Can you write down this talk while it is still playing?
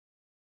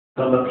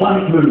on the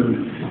planet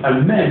Moon,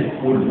 and men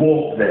would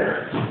walk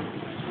there.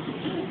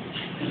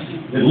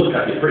 They'd look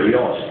at you pretty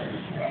odd.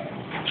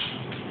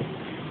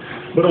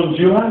 But on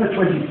July the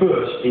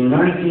 21st, in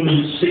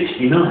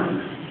 1969,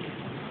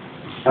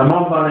 a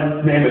man by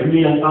the name of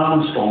Neil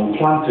Armstrong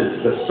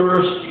planted the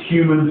first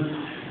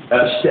human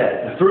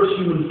step, the first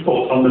human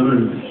foot on the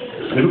moon.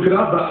 And if we could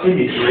have that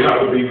imagery, that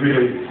would be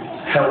really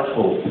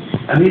helpful.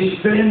 And his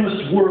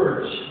famous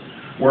words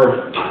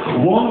were,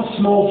 "One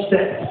small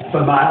step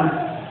for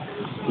man,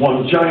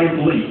 one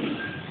giant leap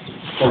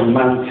for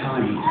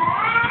mankind."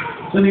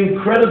 It's an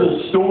incredible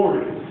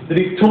story that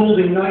he told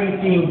in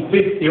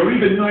 1950 or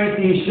even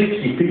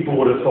 1960. People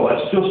would have thought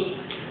it's just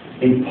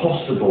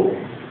impossible.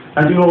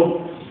 And you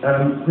know,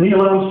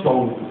 Neil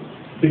Armstrong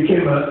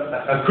became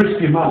a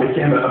Christian man,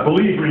 became a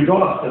believer in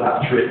God after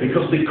that trip,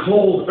 because they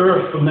called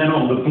Earth from then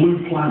on the blue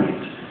planet.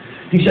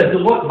 He said to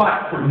look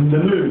back from the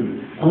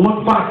moon and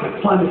look back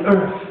at planet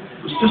Earth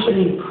was just an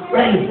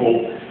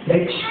incredible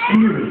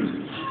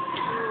experience.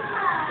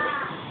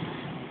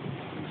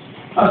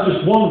 That's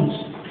just one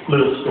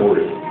little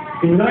story.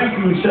 In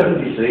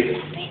 1976,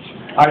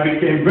 I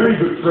became very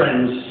good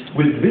friends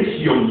with this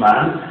young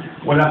man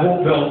when I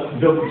hope they'll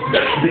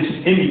this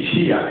image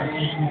here.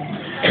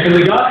 And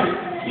the guy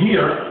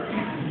here,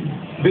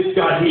 this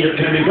guy here,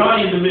 and the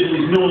guy in the middle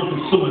is known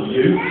to some of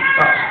you,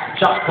 that's a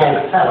chap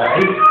called Pele.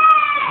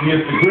 He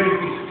is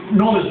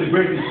known as the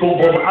greatest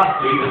football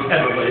athlete that's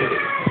ever lived.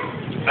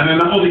 And then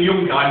that other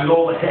young guy with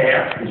all the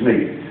hair is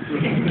me.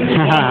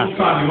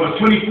 We were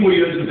 24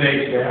 years of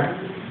age there.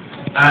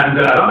 And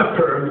I had a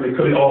perm, and they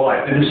cut it all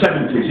out. In the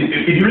 70s,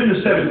 if you're in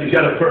the 70s, you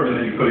had a perm, and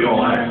then you cut it all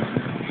out.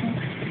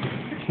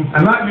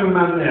 And that young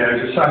man there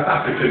is a South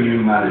African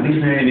young man, and his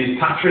name is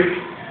Patrick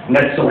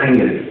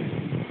Netzelengeli.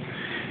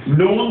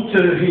 Known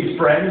to his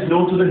friends,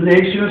 known to the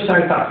nation of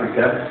South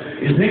Africa,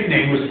 his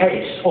nickname was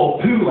Ace,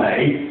 or Pule,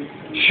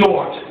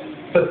 short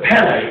for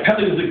Pele.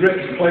 Pele was the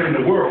greatest player in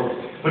the world,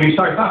 but in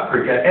South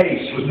Africa,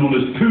 Ace was known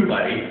as Pule,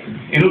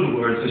 in other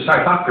words, the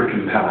South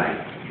African Pele.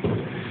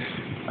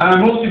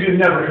 Most of you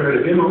have never heard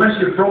of him. Unless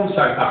you're from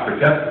South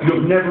Africa,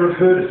 you've never have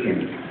heard of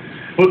him.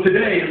 But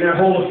today, in their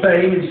Hall of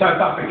Fame in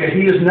South Africa,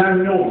 he is now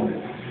known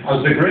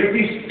as the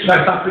greatest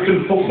South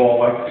African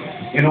footballer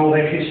in all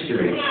their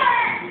history.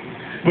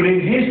 But in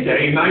his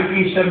day,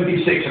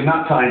 1976, and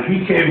that time,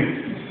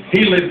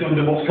 he lived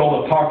under what's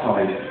called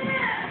apartheid.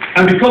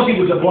 And because he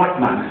was a black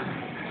man,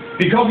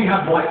 because he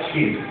had black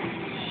skin,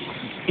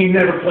 he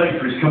never played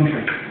for his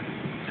country.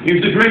 He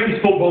was the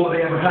greatest footballer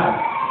they ever had.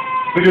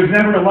 But he was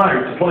never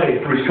allowed to play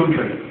for his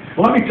country.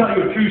 Well, let me tell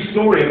you a true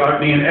story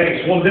about me and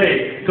Ace one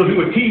day, because we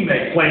were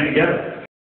teammates playing together.